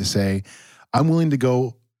our head to say, I'm willing to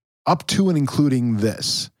go up to and including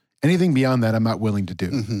this. Anything beyond that, I'm not willing to do.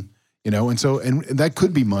 Mm-hmm. And that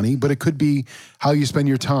could be money, but it could be how you spend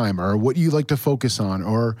your time or what you like to focus on,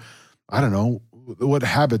 or I don't know, what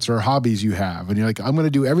habits or hobbies you have. And you're like, I'm going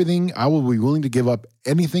to do everything. I will be willing to give up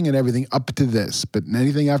anything and everything up to this, but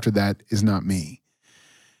anything after that is not me.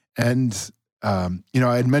 And, I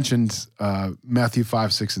had mentioned Matthew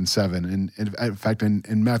 5, 6, and 7. And in fact,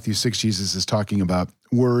 in Matthew 6, Jesus is talking about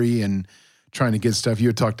worry and trying to get stuff. You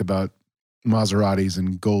had talked about Maseratis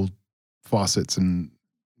and gold faucets and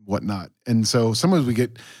whatnot. And so sometimes we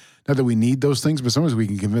get, not that we need those things, but sometimes we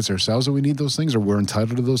can convince ourselves that we need those things, or we're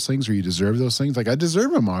entitled to those things, or you deserve those things. Like, I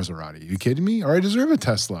deserve a Maserati. Are you kidding me? Or I deserve a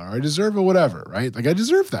Tesla, or I deserve a whatever, right? Like, I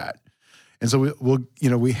deserve that. And so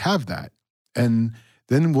we have that. And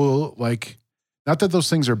then we'll, like, not that those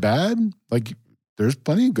things are bad. Like, there's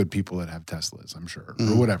plenty of good people that have Teslas, I'm sure,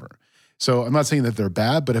 or whatever. So I'm not saying that they're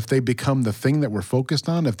bad, but if they become the thing that we're focused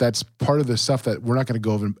on, if that's part of the stuff that we're not going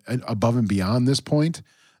to go above and beyond this point,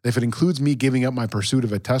 if it includes me giving up my pursuit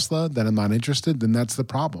of a Tesla, then I'm not interested, then that's the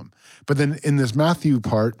problem. But then in this Matthew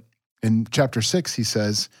part, in chapter 6, he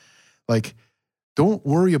says, like, don't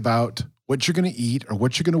worry about what you're going to eat or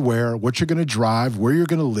what you're going to wear, what you're going to drive, where you're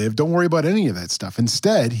going to live. Don't worry about any of that stuff.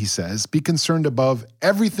 Instead, he says, be concerned above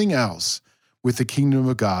everything else with the kingdom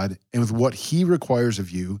of God and with what he requires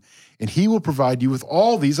of you, and he will provide you with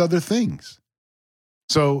all these other things.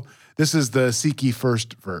 So this is the seek ye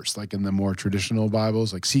first verse, like in the more traditional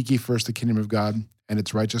Bibles, like seek ye first the kingdom of God and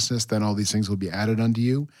its righteousness, then all these things will be added unto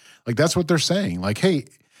you. Like, that's what they're saying. Like, hey,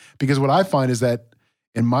 because what I find is that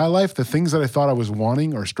in my life, the things that I thought I was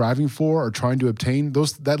wanting or striving for or trying to obtain,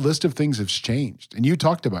 that list of things has changed. And you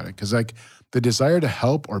talked about it, because like the desire to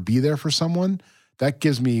help or be there for someone, that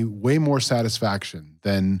gives me way more satisfaction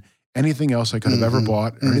than anything else I could have ever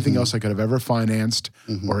bought or anything else I could have ever financed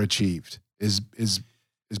or achieved is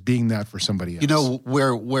being that for somebody else. You know,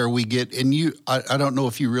 where we get, and I don't know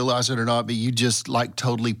if you realize it or not, but you just like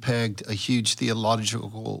totally pegged a huge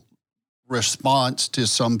theological response to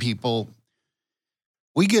some people.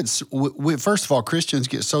 We first of all, Christians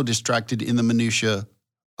get so distracted in the minutia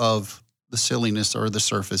of the silliness or the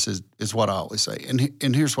surface is what I always say.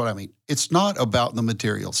 And here's what I mean. It's not about the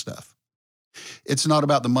material stuff. It's not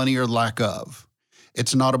about the money or lack of.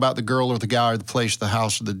 It's not about the girl or the guy or the place, the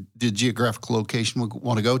house, or the geographical location we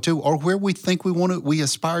want to go to, or where we think we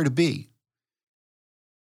aspire to be.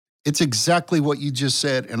 It's exactly what you just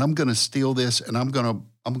said, and I'm going to steal this, and I'm going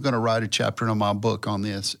to write a chapter in my book on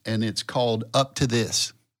this, and it's called Up to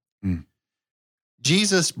This.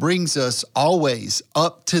 Jesus brings us always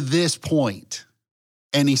up to this point,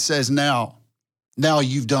 and he says, now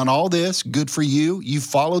you've done all this, good for you. You've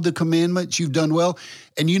followed the commandments, you've done well.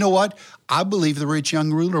 And you know what? I believe the rich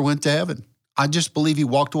young ruler went to heaven. I just believe he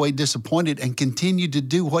walked away disappointed and continued to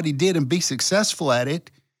do what he did and be successful at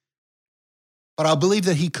it. But I believe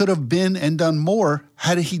that he could have been and done more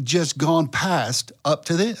had he just gone past up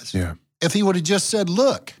to this. Yeah. If he would have just said,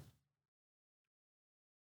 look,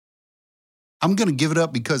 I'm going to give it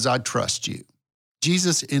up because I trust you.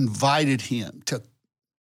 Jesus invited him to,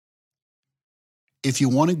 if you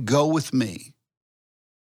want to go with me,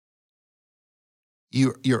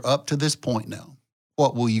 you're up to this point now.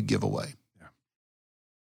 What will you give away? Yeah.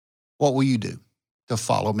 What will you do to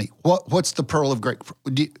follow me? What's the pearl of great?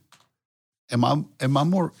 Am I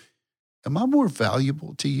more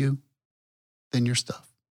valuable to you than your stuff?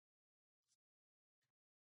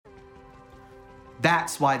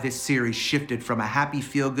 That's why this series shifted from a happy,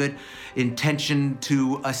 feel-good intention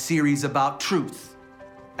to a series about truth,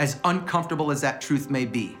 as uncomfortable as that truth may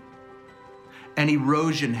be. An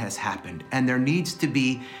erosion has happened, and there needs to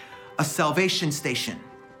be a salvation station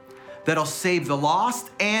that'll save the lost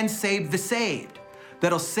and save the saved,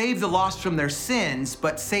 that'll save the lost from their sins,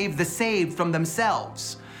 but save the saved from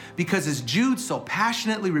themselves. Because as Jude so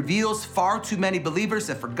passionately reveals, far too many believers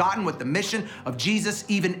have forgotten what the mission of Jesus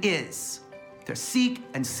even is: to seek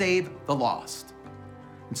and save the lost.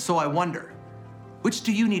 And so I wonder, which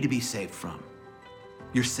do you need to be saved from?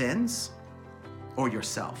 Your sins or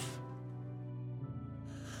yourself?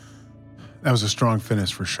 That was a strong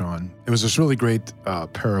finish for Sean. It was this really great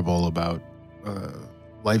parable about a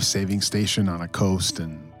life-saving station on a coast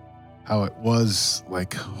and how it was like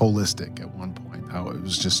holistic at one point, how it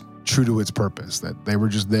was just true to its purpose, that they were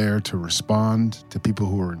just there to respond to people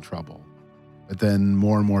who were in trouble. But then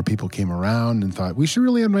more and more people came around and thought, we should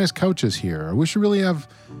really have nice couches here, or we should really have,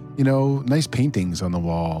 nice paintings on the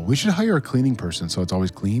wall. We should hire a cleaning person so it's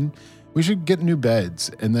always clean. We should get new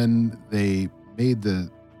beds. And then they made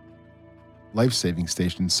the life-saving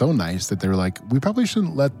station so nice that they were like, we probably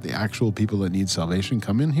shouldn't let the actual people that need salvation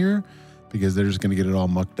come in here because they're just going to get it all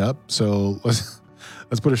mucked up. So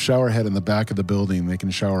let's put a shower head in the back of the building. They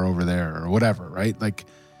can shower over there or whatever, right?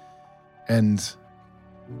 And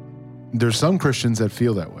there's some Christians that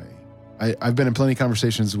feel that way. I've been in plenty of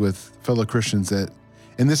conversations with fellow Christians that,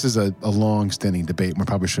 and this is a long-standing debate, we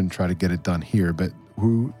probably shouldn't try to get it done here, but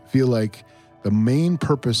who feel like the main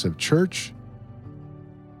purpose of church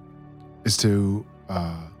is to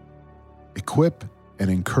equip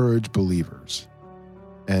and encourage believers.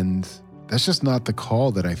 And that's just not the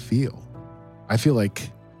call that I feel. I feel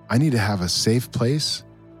like I need to have a safe place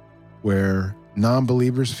where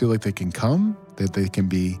non-believers feel like they can come, that they can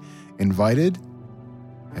be invited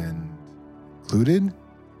and included,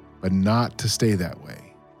 but not to stay that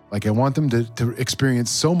way. Like, I want them to experience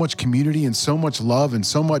so much community and so much love and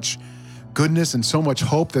so much goodness and so much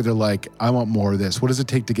hope that they're like, I want more of this. What does it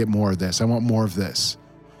take to get more of this? I want more of this,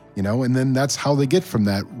 and then that's how they get from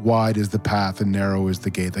that wide is the path and narrow is the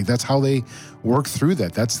gate. Like, that's how they work through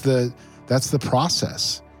that. That's the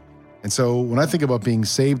process. And so when I think about being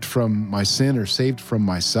saved from my sin or saved from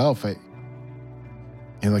myself, I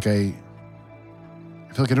feel like I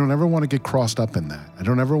don't ever want to get crossed up in that. I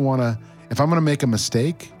don't ever want to, if I'm going to make a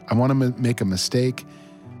mistake, I want to make a mistake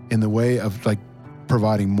in the way of like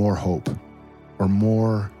providing more hope or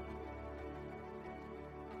more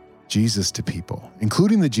Jesus to people,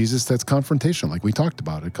 including the Jesus that's confrontational, like we talked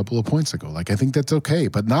about a couple of points ago. Like, I think that's okay,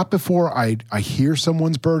 but not before I hear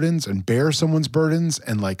someone's burdens and bear someone's burdens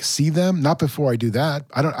and like see them. Not before I do that.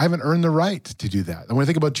 I haven't earned the right to do that. And when I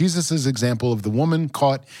think about Jesus's example of the woman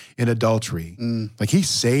caught in adultery, like he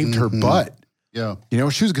saved her butt. Yeah.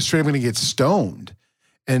 She was straight up going to get stoned.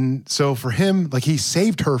 And so for him, like, he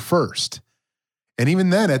saved her first. And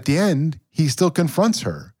even then at the end, he still confronts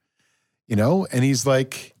her, and he's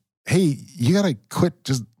like, hey, you got to quit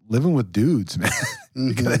just living with dudes, man.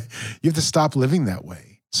 You have to stop living that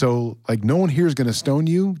way. So like, no one here is going to stone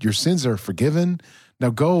you. Your sins are forgiven.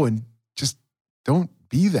 Now go and just don't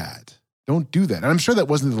be that. Don't do that. And I'm sure that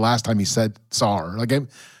wasn't the last time he saw her. Like, it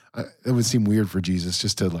would seem weird for Jesus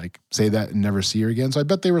just to like say that and never see her again. So I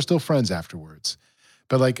bet they were still friends afterwards.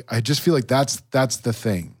 But like, I just feel like that's the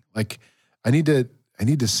thing. Like, I need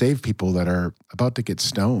to save people that are about to get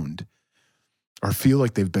stoned or feel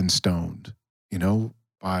like they've been stoned,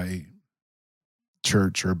 by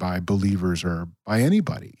church or by believers or by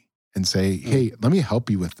anybody, and say, hey, let me help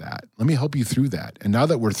you with that. Let me help you through that. And now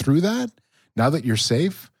that we're through that, now that you're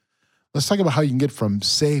safe, let's talk about how you can get from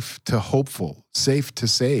safe to hopeful, safe to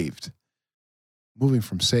saved, moving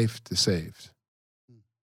from safe to saved.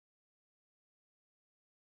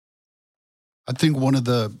 I think one of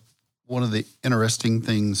the interesting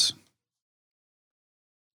things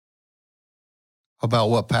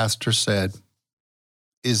about what Pastor said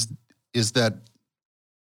is that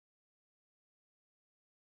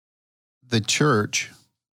the church,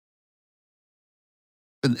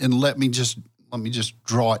 and let me just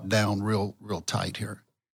draw it down real tight here.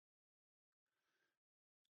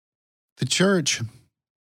 The church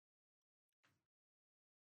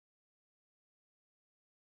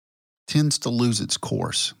tends to lose its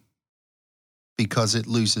course because it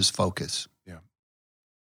loses focus. Yeah.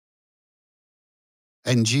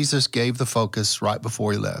 And Jesus gave the focus right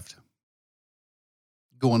before he left.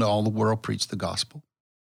 Go into all the world, preach the gospel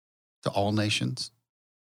to all nations,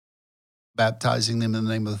 baptizing them in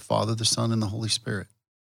the name of the Father, the Son, and the Holy Spirit.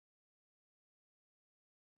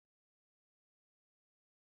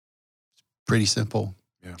 It's pretty simple.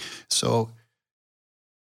 Yeah. So,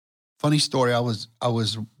 funny story.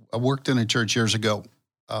 I worked in a church years ago.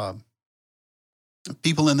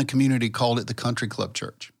 People in the community called it the country club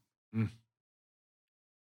church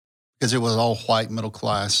because it was all white, middle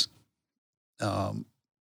class.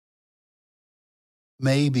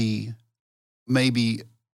 Maybe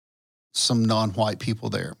some non-white people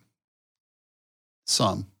there.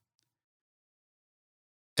 Some.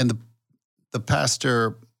 And the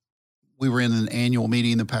pastor, we were in an annual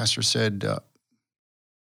meeting. The pastor said,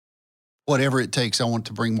 whatever it takes, I want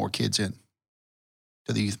to bring more kids in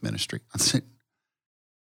to the youth ministry. I said,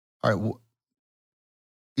 all right,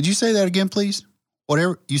 could you say that again, please?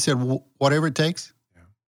 Whatever, you said whatever it takes? Yeah.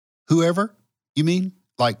 Whoever, you mean?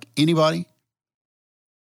 Like anybody?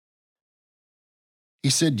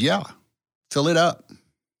 He said, yeah, fill it up.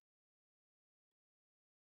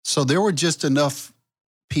 So there were just enough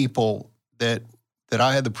people that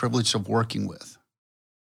I had the privilege of working with,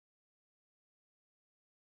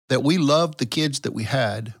 that we loved the kids that we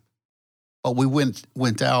had, but we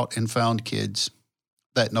went out and found kids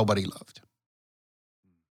that nobody loved.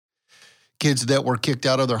 Kids that were kicked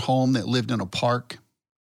out of their home, that lived in a park.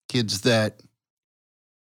 Kids that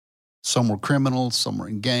some were criminals, some were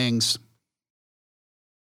in gangs.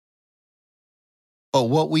 But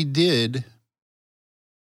what we did,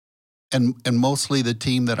 and mostly the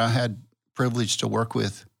team that I had privilege to work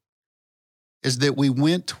with, is that we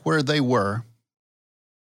went where they were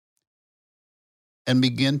and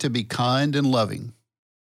began to be kind and loving.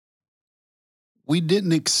 We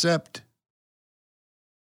didn't accept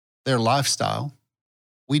their lifestyle.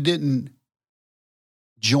 We didn't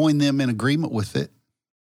join them in agreement with it.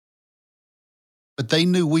 But they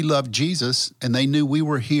knew we loved Jesus, and they knew we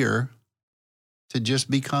were here to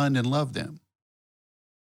just be kind and love them.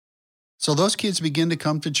 So those kids began to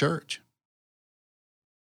come to church.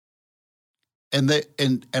 And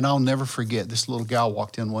I'll never forget, this little gal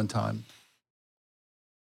walked in one time.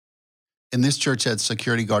 And this church had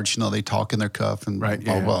security guards, you know, they talk in their cuff and Right,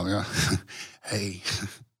 blah, yeah. blah, blah. Hey,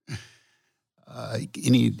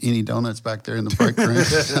 any donuts back there in the break room?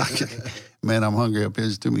 Man, I'm hungry up here.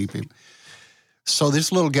 There's too many people. So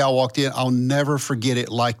this little gal walked in. I'll never forget it.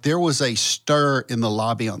 Like there was a stir in the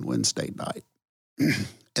lobby on Wednesday night.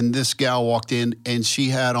 And this gal walked in and she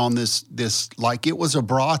had on this like it was a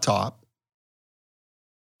bra top.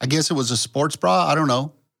 I guess it was a sports bra. I don't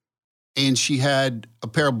know. And she had a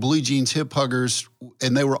pair of blue jeans hip huggers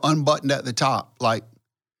and they were unbuttoned at the top. Like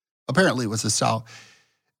apparently it was a style.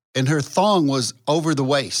 And her thong was over the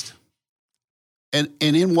waist. And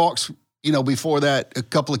in walks, you know, before that, a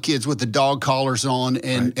couple of kids with the dog collars on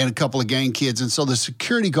and a couple of gang kids. And so the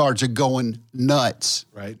security guards are going nuts.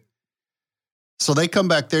 Right. So they come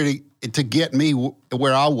back there to get me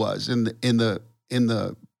where I was in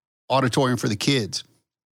the auditorium for the kids,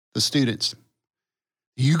 the students.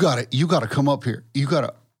 You gotta come up here. You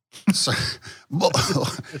gotta. So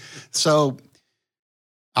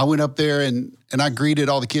I went up there and I greeted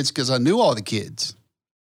all the kids because I knew all the kids.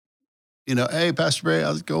 You know, hey, Pastor Barry,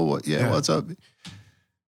 how's it going? Yeah, what's up?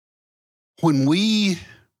 When we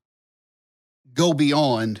go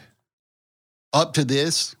beyond up to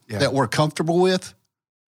this that we're comfortable with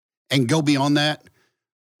and go beyond that,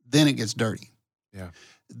 then it gets dirty. Yeah.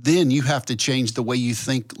 Then you have to change the way you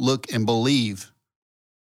think, look, and believe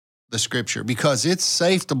the scripture because it's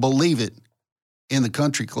safe to believe it in the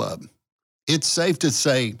country club. It's safe to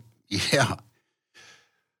say, yeah.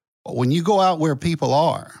 But when you go out where people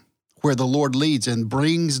are, where the Lord leads and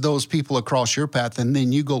brings those people across your path, and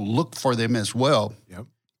then you go look for them as well,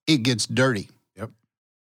 it gets dirty. Yep.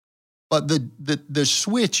 But the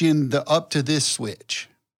switch in the up to this switch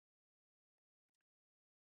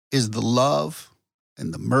is the love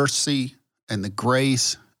and the mercy and the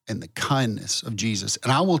grace and the kindness of Jesus.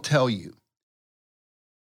 And I will tell you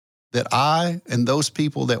that I and those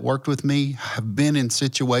people that worked with me have been in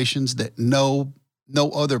situations that no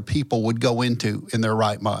other people would go into in their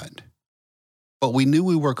right mind. But we knew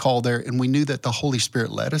we were called there, and we knew that the Holy Spirit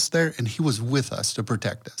led us there, and he was with us to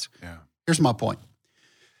protect us. Yeah. Here's my point.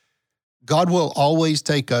 God will always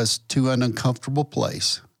take us to an uncomfortable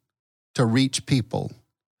place to reach people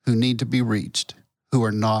who need to be reached, who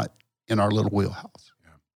are not in our little wheelhouse. Yeah.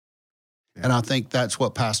 Yeah. And I think that's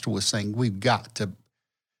what Pastor was saying. We've got to,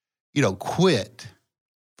 quit.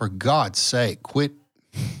 For God's sake, quit.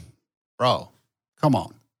 Bro, come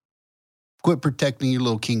on. Quit protecting your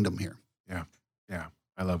little kingdom here. Yeah,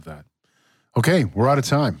 I love that. Okay, we're out of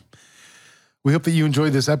time. We hope that you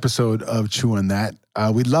enjoyed this episode of Chew on That.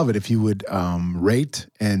 We'd love it if you would rate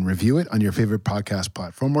and review it on your favorite podcast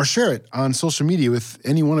platform or share it on social media with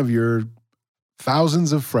any one of your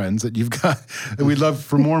thousands of friends that you've got. And we'd love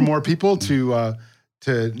for more and more people to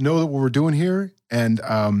know that what we're doing here and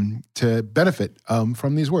to benefit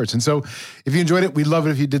from these words. And so if you enjoyed it, we'd love it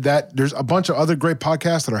if you did that. There's a bunch of other great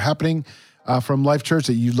podcasts that are happening from Life Church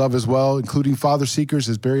that you love as well, including Father Seekers,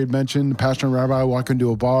 as Barry had mentioned, Pastor and Rabbi Walk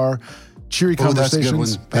into a Bar, Cheery Conversations. That's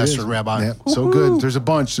a good one, Pastor and Rabbi. Yeah, so good. There's a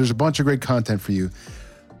bunch of great content for you.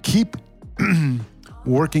 Keep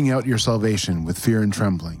working out your salvation with fear and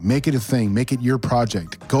trembling. Make it a thing. Make it your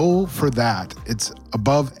project. Go for that. It's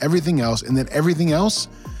above everything else, and then everything else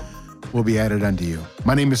will be added unto you.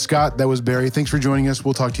 My name is Scott. That was Barry. Thanks for joining us.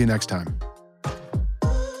 We'll talk to you next time.